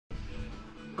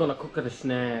Gonna cook at the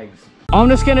snags. I'm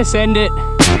just gonna send it.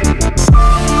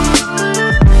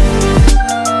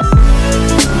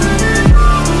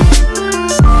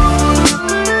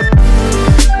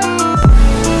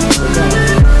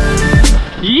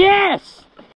 Yes!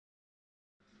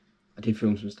 I did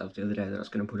film some stuff the other day that I was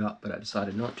going to put up, but I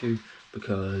decided not to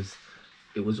because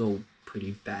it was all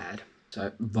pretty bad.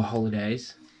 So the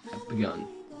holidays have begun,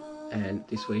 and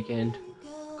this weekend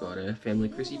got a family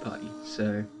Chrissy party,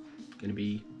 so going to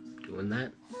be doing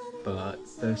that. But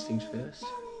first things first,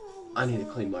 I need to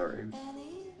clean my room.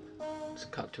 Let's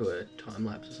cut to a time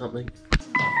lapse or something.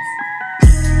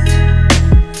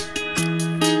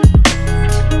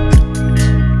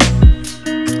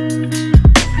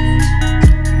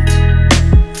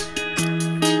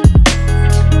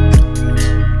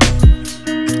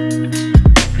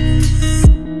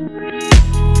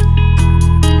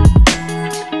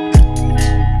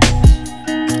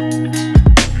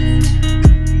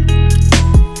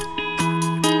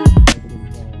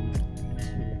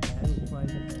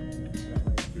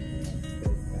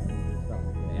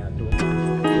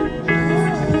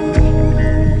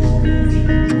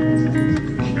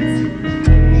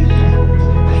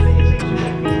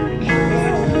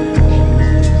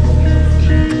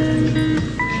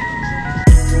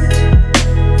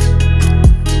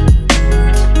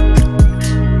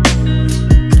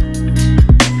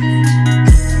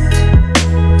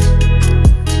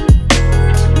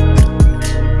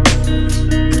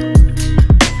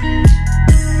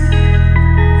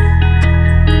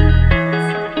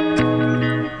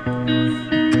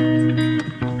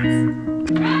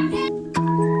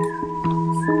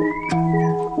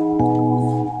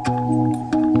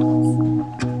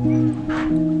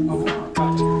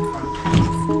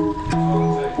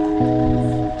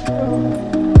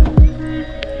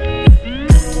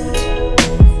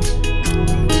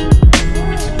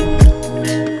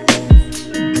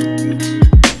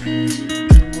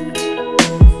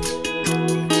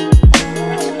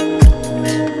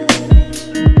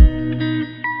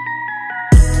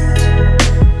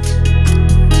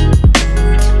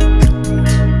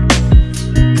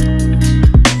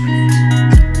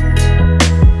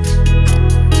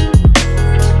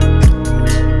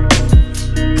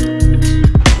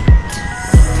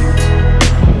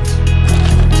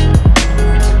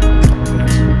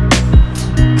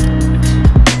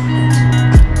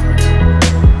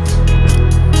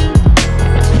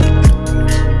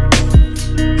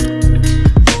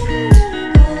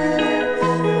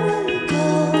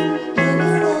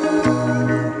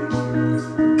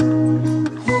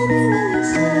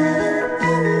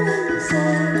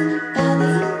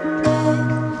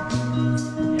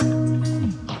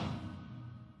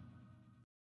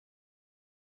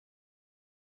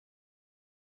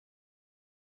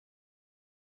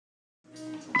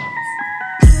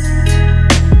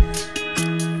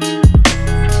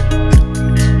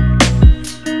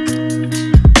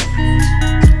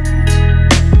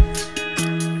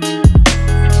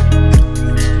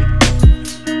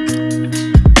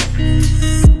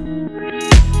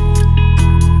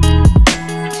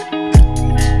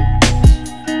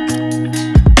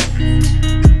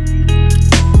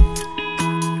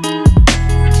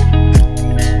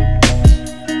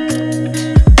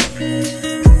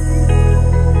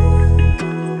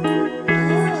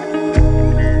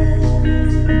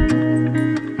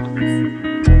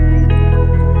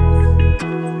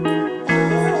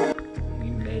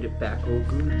 Back all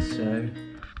good, so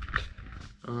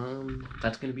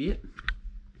that's gonna be it.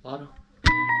 Later.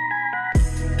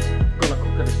 Gonna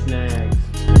cook at a snack.